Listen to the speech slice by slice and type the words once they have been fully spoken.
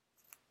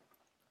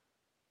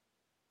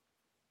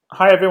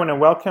Hi, everyone, and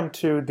welcome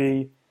to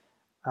the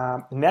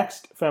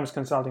next Firms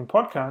Consulting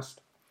podcast.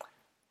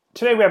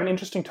 Today, we have an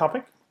interesting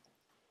topic.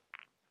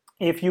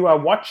 If you are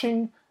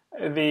watching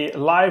the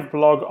live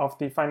blog of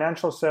the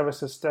financial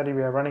services study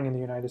we are running in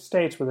the United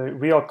States with a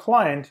real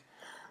client,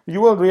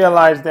 you will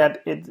realize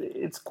that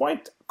it's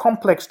quite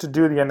complex to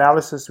do the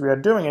analysis we are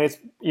doing, and it's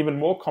even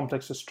more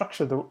complex to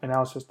structure the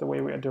analysis the way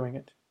we are doing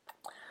it.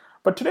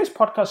 But today's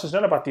podcast is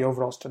not about the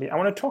overall study. I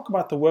want to talk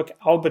about the work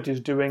Albert is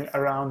doing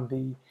around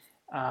the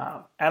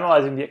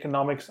analyzing the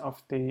economics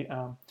of the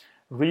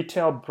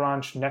retail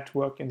branch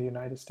network in the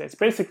United States.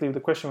 Basically,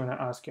 the question we're going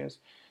to ask is,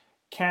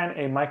 can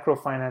a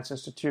microfinance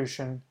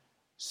institution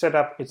set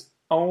up its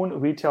own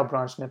retail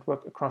branch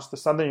network across the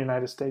southern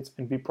United States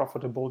and be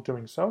profitable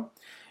doing so?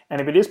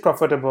 And if it is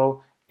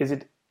profitable, is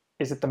it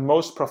the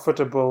most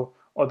profitable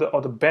or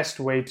the best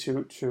way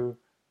to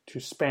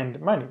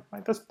spend money?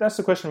 Right? That's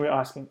the question we're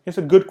asking. It's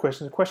a good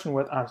question. It's a question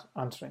worth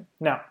answering.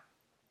 Now,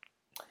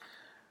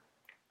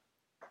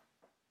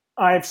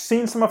 I've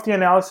seen some of the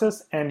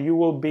analysis, and you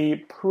will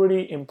be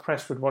pretty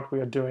impressed with what we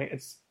are doing.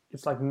 It's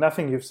like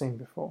nothing you've seen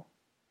before.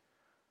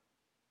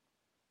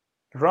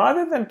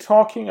 Rather than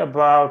talking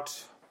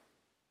about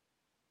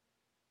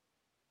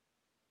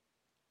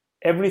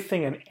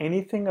everything and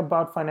anything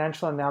about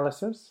financial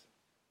analysis,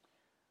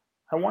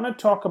 I want to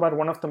talk about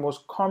one of the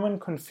most common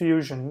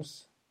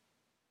confusions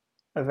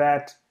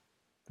that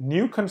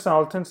new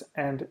consultants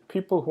and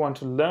people who want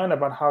to learn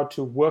about how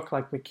to work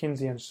like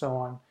McKinsey and so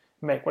on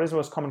make. What is the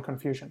most common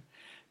confusion?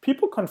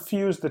 People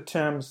confuse the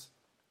terms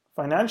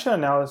financial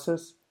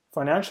analysis,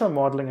 financial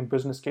modeling, and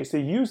business case.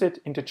 They use it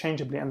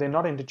interchangeably, and they're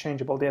not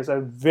interchangeable. There's a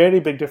very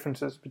big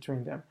differences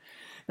between them.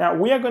 Now,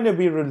 we are going to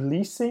be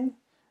releasing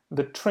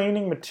the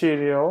training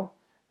material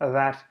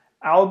that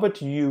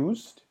Albert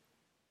used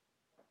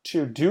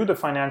to do the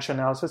financial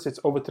analysis. It's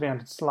over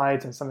 300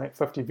 slides and something like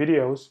 50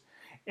 videos.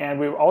 And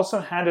we've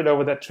also handed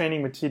over that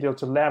training material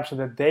to Lab so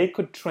that they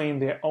could train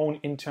their own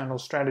internal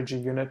strategy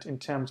unit in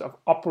terms of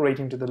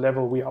operating to the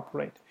level we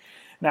operate.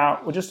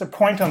 Now, just a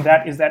point on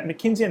that is that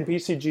McKinsey and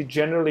BCG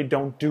generally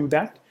don't do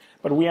that,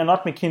 but we are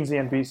not McKinsey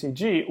and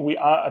BCG. We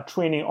are a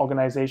training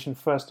organization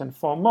first and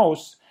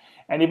foremost,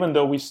 and even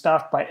though we're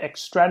staffed by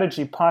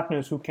ex-strategy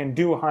partners who can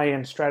do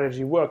high-end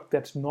strategy work,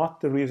 that's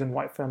not the reason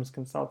why Firms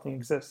Consulting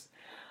exists.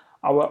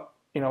 Our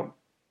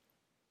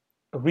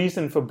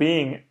reason for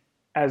being,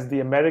 as the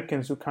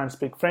Americans who can't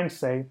speak French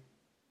say,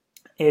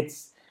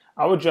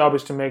 our job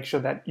is to make sure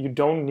that you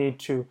don't need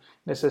to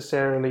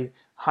necessarily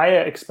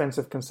hire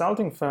expensive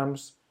consulting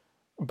firms,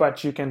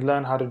 but you can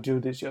learn how to do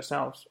this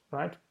yourselves,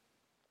 right?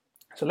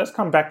 So let's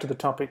come back to the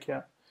topic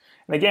here.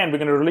 And again, we're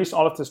going to release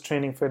all of this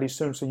training fairly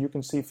soon so you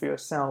can see for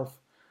yourself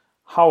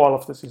how all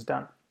of this is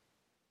done.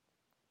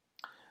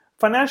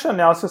 Financial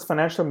analysis,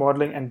 financial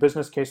modeling, and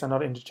business case are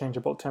not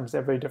interchangeable terms.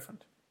 They're very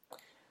different.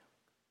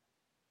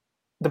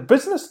 The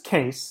business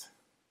case,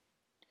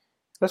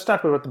 let's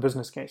start with what the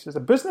business case is. The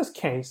business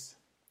case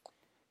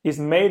is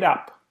made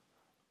up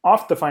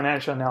of the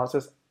financial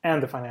analysis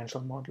and the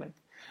financial modeling.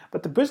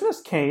 But the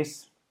business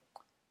case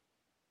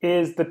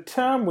is the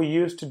term we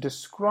use to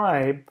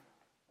describe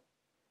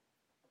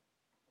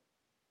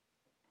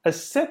a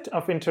set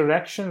of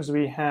interactions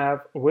we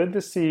have with the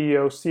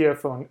CEO,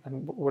 CFO,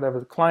 and whatever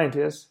the client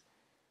is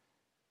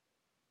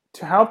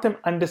to help them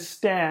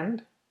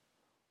understand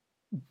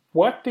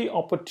what the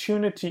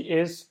opportunity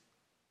is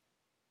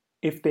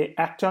if they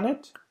act on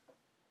it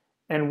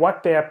and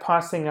what they are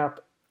passing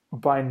up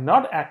by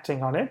not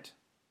acting on it.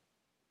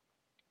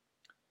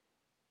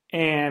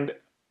 And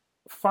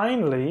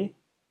finally,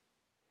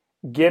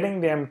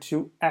 getting them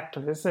to act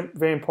on it. This is a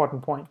very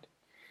important point.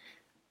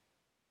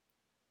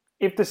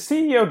 If the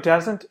CEO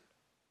doesn't,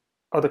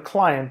 or the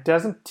client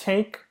doesn't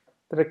take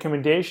the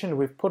recommendation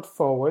we've put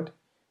forward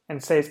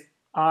and says,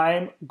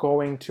 I'm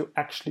going to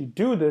actually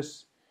do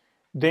this,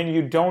 then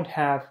you don't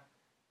have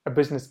a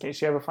business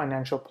case. You have a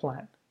financial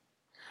plan.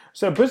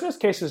 So a business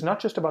case is not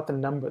just about the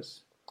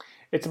numbers.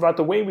 It's about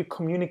the way we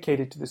communicate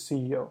it to the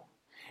CEO.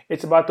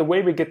 It's about the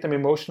way we get them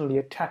emotionally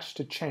attached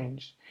to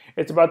change.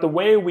 It's about the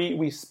way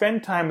we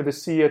spend time with the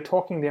CEO,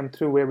 talking them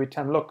through where we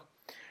tell them, look,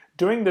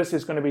 doing this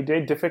is going to be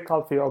very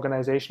difficult for your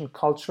organization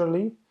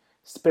culturally,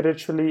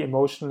 spiritually,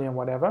 emotionally, and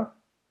whatever.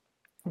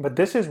 But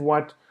this is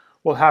what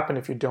will happen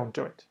if you don't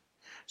do it.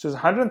 So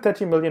there's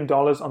 $130 million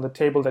on the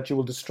table that you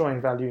will destroy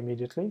in value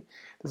immediately.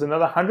 There's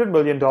another $100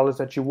 million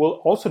that you will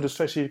also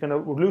destroy, so you're going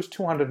to lose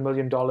 $200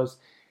 million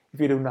if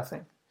you do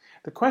nothing.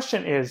 The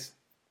question is,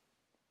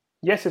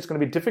 yes, it's going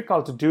to be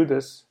difficult to do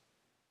this,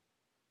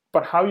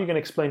 but how are you going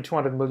to explain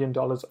 $200 million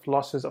of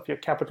losses of your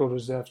capital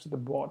reserves to the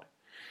board?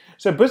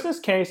 So a business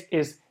case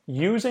is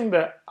using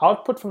the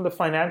output from the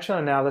financial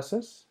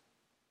analysis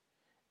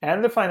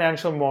and the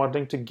financial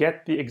modeling to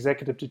get the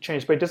executive to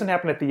change. But it doesn't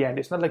happen at the end.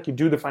 It's not like you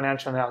do the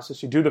financial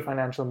analysis, you do the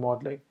financial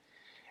modeling,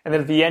 and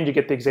then at the end you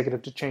get the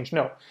executive to change.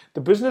 No,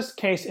 the business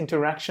case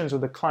interactions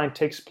with the client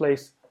takes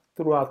place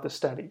throughout the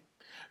study.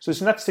 So it's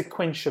not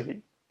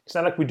sequentially. It's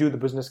not like we do the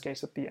business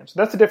case at the end. So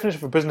that's the definition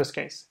of a business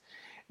case.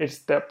 It's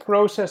the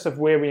process of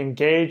where we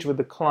engage with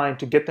the client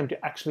to get them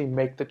to actually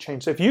make the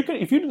change. So if you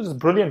do this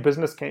brilliant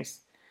business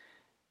case,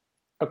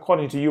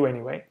 according to you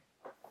anyway,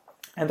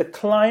 and the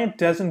client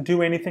doesn't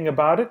do anything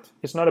about it,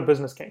 it's not a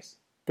business case.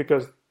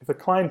 Because if the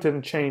client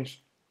didn't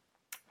change,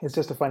 it's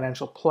just a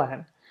financial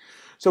plan.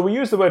 So we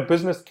use the word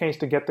business case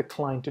to get the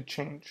client to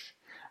change.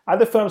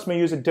 Other firms may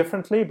use it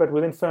differently, but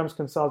within Firms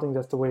Consulting,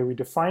 that's the way we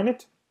define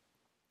it.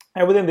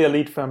 And within the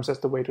elite firms, that's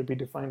the way it would be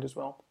defined as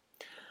well.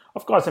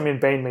 Of course,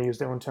 Bain may use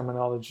their own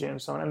terminology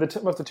and so on. And most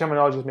of the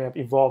terminologies may have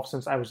evolved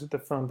since I was at the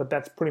firm, but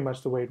that's pretty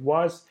much the way it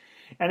was.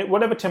 And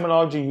whatever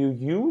terminology you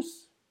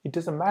use, it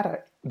doesn't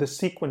matter. The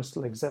sequence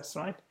still exists,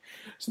 right?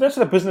 So that's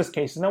the business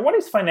cases. Now, what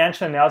is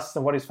financial analysis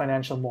and what is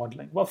financial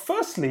modeling? Well,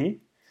 firstly,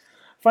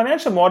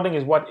 financial modeling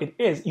is what it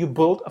is. You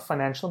build a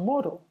financial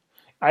model,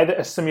 either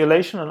a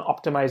simulation or an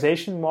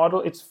optimization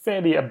model. It's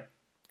fairly a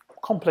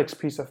complex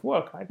piece of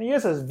work, right? And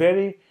here's a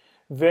very,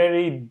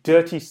 very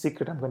dirty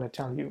secret I'm going to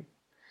tell you.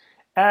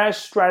 As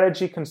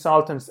strategy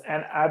consultants,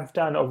 and I've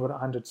done over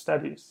 100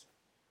 studies,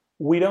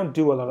 we don't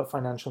do a lot of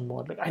financial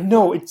modeling. I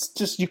know, it's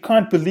just, you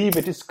can't believe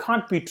it. It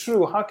can't be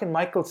true. How can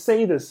Michael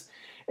say this?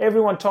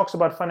 Everyone talks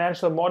about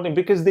financial modeling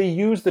because they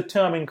use the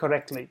term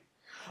incorrectly.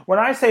 When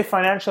I say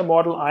financial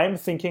model, I'm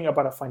thinking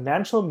about a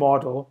financial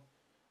model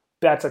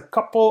that's a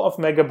couple of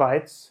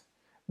megabytes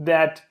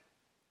that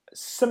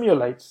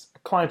simulates a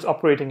client's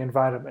operating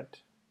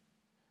environment,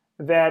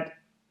 that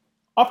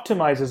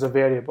optimizes a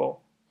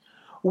variable.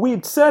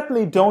 We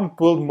certainly don't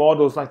build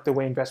models like the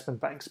way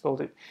investment banks build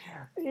it.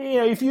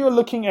 If you're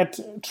looking at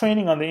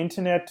training on the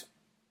internet,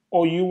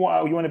 or you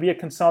want to be a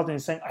consultant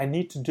and saying, I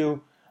need to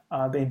do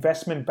the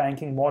investment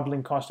banking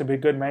modeling course to be a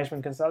good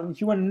management consultant,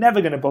 you are never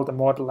going to build a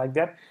model like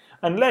that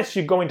unless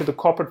you go into the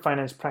corporate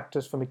finance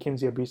practice for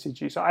McKinsey or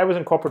BCG. So I was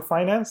in corporate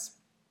finance,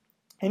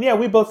 and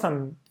we built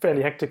some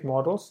fairly hectic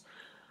models,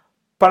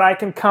 but I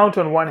can count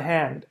on one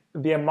hand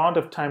the amount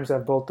of times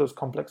I've built those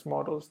complex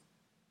models.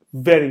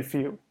 Very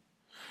few.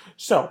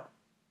 So,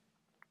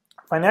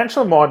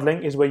 financial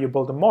modeling is where you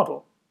build a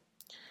model.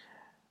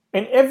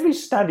 In every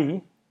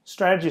strategy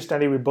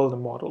study, we build a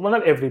model. Well,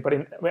 not every, but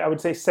I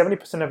would say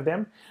 70% of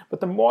them. But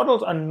the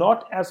models are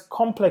not as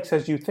complex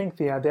as you think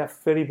they are. They are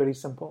very, very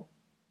simple.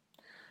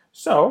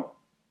 So,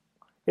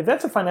 if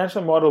that's a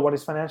financial model, what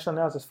is financial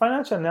analysis?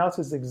 Financial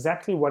analysis is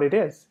exactly what it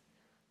is.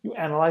 You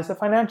analyze the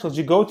financials.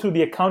 You go through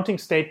the accounting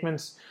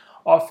statements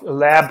of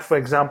LAB, for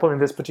example, in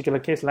this particular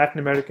case, Latin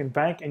American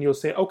Bank, and you'll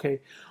say, okay,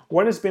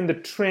 what has been the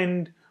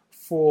trend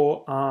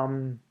for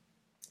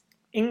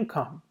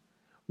income?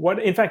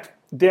 In fact,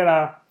 there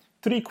are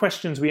 3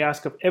 questions we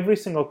ask of every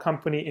single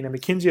company in a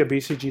McKinsey or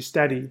BCG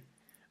study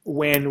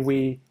when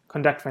we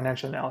conduct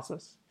financial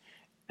analysis.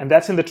 And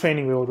that's in the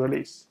training we will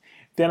release.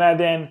 There are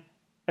then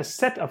a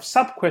set of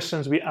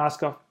sub-questions we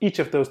ask of each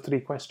of those 3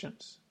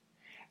 questions.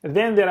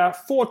 Then there are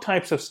 4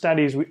 types of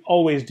studies we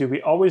always do.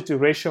 We always do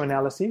ratio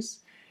analyses,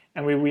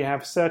 and we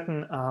have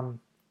certain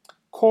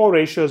core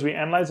ratios we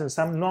analyze and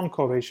some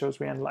non-core ratios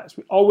we analyze.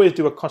 We always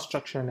do a cost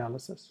structure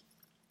analysis.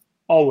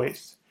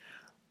 Always.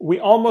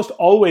 We almost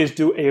always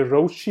do a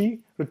ROCE,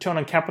 return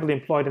on capital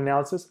employed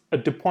analysis, a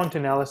DuPont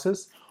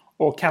analysis,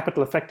 or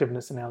capital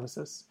effectiveness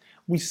analysis.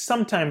 We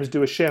sometimes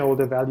do a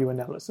shareholder value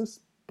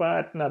analysis,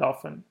 but not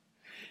often.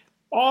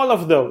 All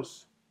of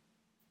those,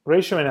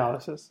 ratio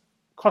analysis,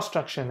 cost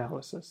structure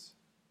analysis,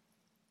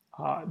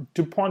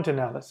 DuPont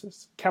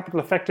analysis, capital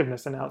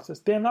effectiveness analysis,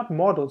 they're not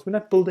models. We're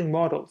not building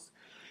models.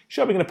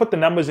 Sure, we're going to put the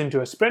numbers into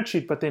a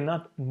spreadsheet, but they're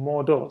not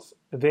models.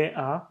 They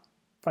are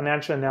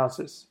financial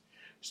analysis.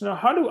 So now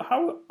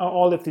how are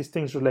all of these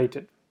things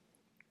related?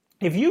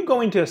 If you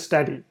go into a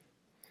study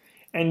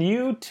and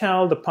you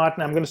tell the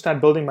partner, I'm going to start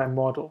building my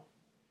model,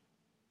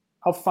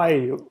 I'll fire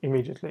you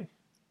immediately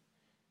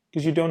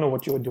because you don't know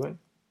what you're doing.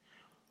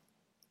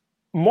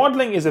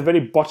 Modeling is a very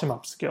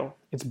bottom-up skill.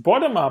 It's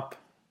bottom-up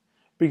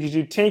because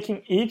you're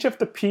taking each of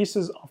the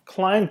pieces of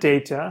client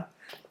data,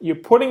 you're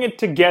putting it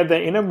together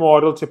in a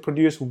model to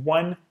produce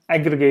one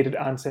aggregated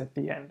answer at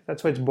the end.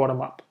 That's why it's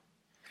bottom-up.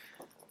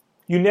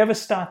 You never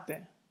start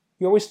there.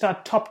 You always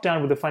start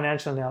top-down with the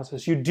financial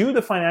analysis. You do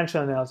the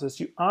financial analysis.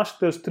 You ask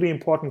those 3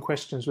 important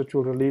questions, which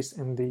we'll release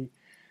in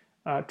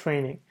the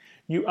training.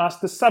 You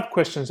ask the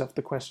sub-questions of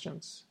the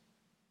questions.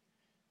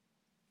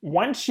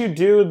 Once you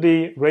do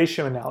the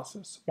ratio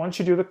analysis, once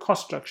you do the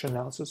cost structure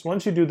analysis,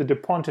 once you do the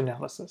DuPont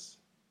analysis,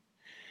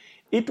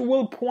 it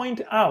will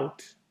point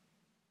out,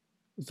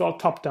 it's all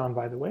top-down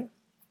by the way,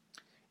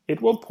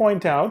 it will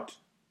point out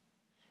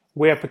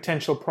where a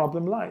potential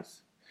problem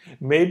lies.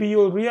 Maybe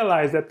you'll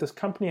realize that this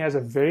company has a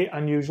very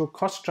unusual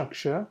cost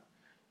structure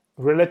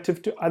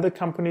relative to other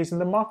companies in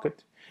the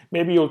market.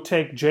 Maybe you'll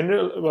take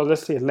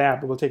let's say a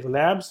lab. We'll take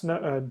labs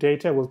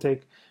data, we'll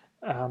take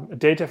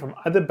data from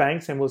other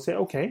banks, and we'll say,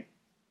 okay,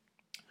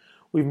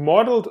 we've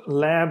modeled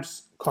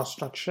labs cost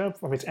structure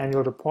from its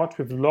annual report.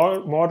 We've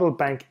modeled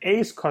Bank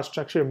A's cost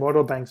structure,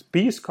 modeled Bank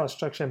B's cost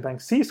structure, and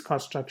Bank C's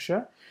cost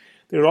structure.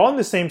 They're all in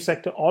the same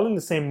sector, all in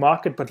the same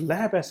market, but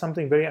lab has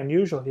something very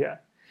unusual here.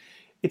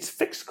 Its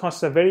fixed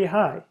costs are very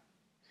high.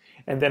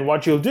 And then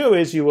what you'll do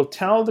is you will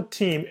tell the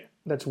team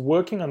that's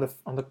working on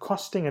the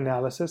costing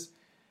analysis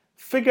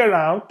figure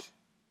out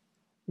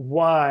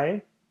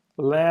why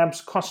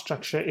lab's cost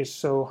structure is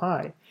so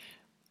high.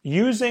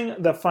 Using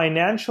the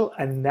financial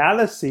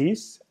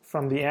analyses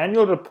from the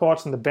annual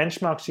reports and the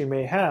benchmarks you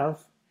may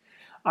have,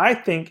 I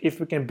think if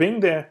we can bring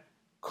the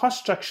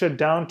cost structure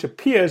down to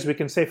peers, we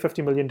can save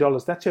 $50 million.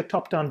 That's your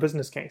top-down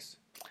business case.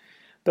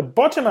 The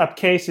bottom-up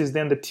case is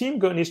then the team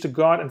needs to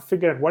go out and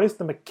figure out what is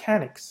the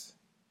mechanics.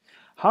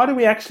 How do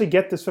we actually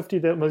get this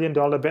 $50 million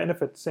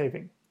benefit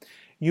saving?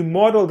 You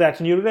model that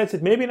and you realize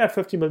that maybe not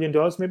 $50 million,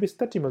 maybe it's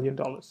 $30 million.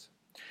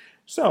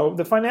 So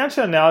the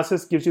financial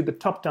analysis gives you the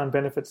top-down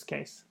benefits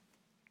case.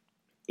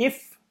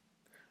 If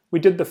we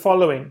did the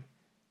following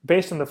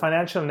based on the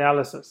financial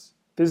analysis,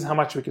 this is how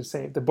much we could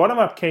save. The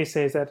bottom-up case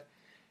says that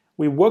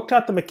we worked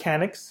out the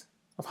mechanics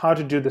of how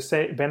to do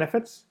the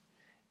benefits,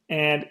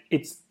 and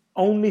it's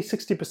only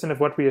 60% of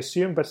what we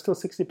assume, but still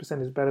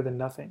 60% is better than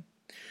nothing.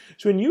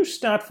 So when you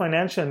start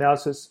financial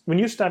analysis, when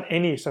you start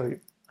any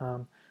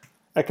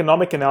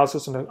economic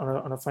analysis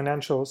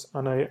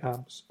on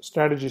a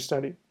strategy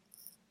study,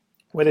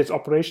 whether it's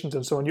operations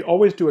and so on, you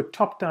always do a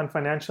top-down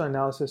financial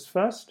analysis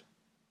first,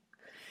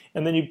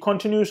 and then you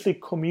continuously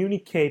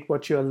communicate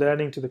what you're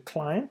learning to the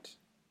client.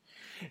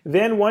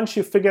 Then once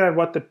you figure out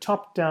what the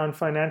top-down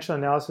financial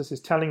analysis is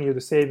telling you the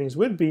savings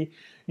would be,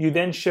 you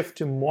then shift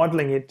to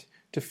modeling it,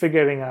 to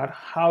figuring out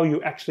how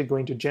you're actually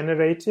going to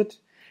generate it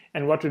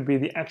and what would be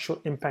the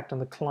actual impact on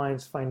the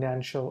client's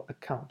financial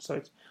account. So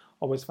it's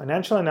always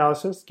financial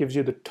analysis, gives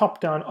you the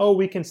top-down,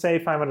 we can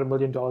save $500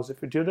 million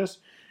if we do this.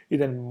 You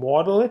then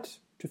model it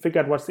to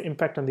figure out what's the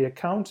impact on the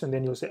account, and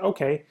then you'll say,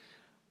 okay,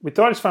 we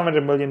thought it's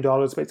 $500 million,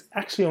 but it's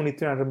actually only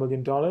 $300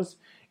 million.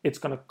 It's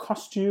going to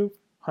cost you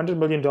 $100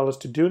 million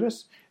to do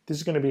this. This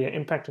is going to be an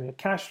impact on your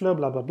cash flow,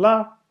 blah, blah,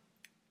 blah.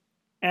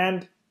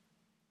 And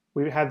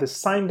we had this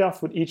signed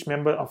off with each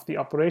member of the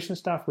operations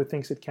staff who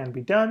thinks it can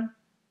be done.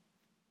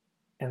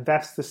 And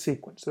that's the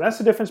sequence. So that's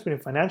the difference between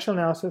financial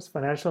analysis,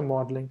 financial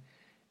modeling,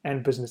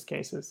 and business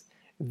cases.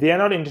 They are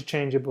not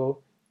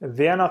interchangeable.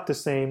 They are not the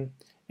same.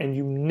 And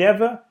you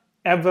never,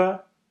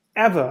 ever,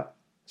 ever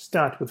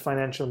start with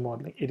financial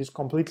modeling. It is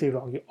completely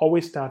wrong. You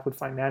always start with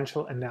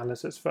financial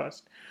analysis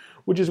first,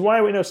 which is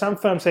why we know some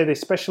firms say they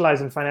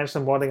specialize in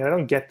financial modeling, and I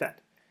don't get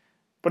that.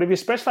 But if you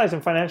specialize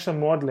in financial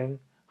modeling,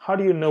 how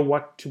do you know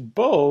what to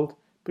build?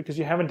 Because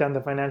you haven't done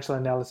the financial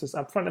analysis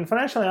up front. And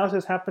financial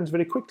analysis happens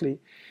very quickly.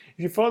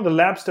 If you follow the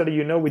lab study,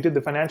 you know we did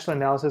the financial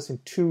analysis in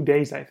 2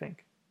 days, I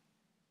think.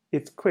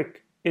 It's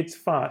quick. It's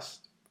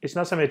fast. It's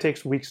not something that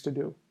takes weeks to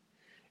do.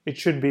 It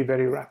should be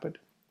very rapid.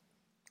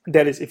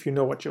 That is, if you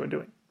know what you're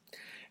doing.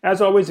 As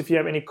always, if you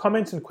have any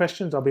comments and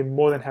questions, I'll be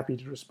more than happy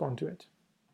to respond to it.